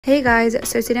Hey guys,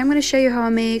 so today I'm going to show you how I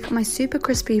make my super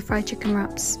crispy fried chicken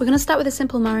wraps. We're going to start with a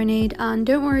simple marinade, and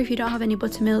don't worry if you don't have any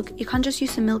buttermilk, you can just use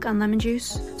some milk and lemon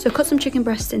juice. So cut some chicken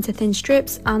breasts into thin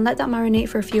strips and let that marinate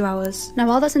for a few hours. Now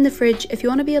while that's in the fridge, if you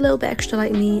want to be a little bit extra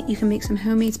like me, you can make some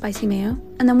homemade spicy mayo.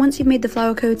 And then once you've made the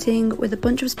flour coating with a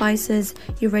bunch of spices,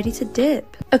 you're ready to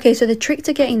dip. Okay, so the trick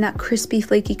to getting that crispy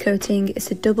flaky coating is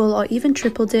to double or even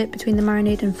triple dip between the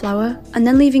marinade and flour, and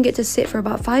then leaving it to sit for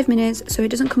about 5 minutes so it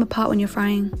doesn't come apart when you're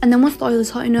frying. And then once the oil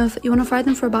is hot enough, you want to fry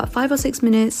them for about 5 or 6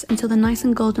 minutes until they're nice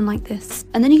and golden like this.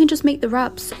 And then you can just make the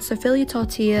wraps. So fill your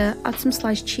tortilla, add some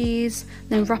sliced cheese,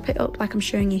 then wrap it up like I'm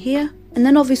showing you here. And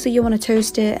then obviously you want to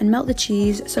toast it and melt the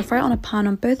cheese, so fry it on a pan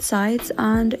on both sides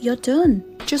and you're done.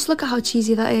 Just look at how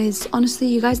cheesy that is. Honestly,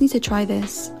 you guys need to try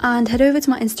this. And head over to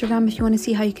my Instagram if you want to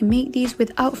see how you can make these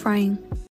without frying.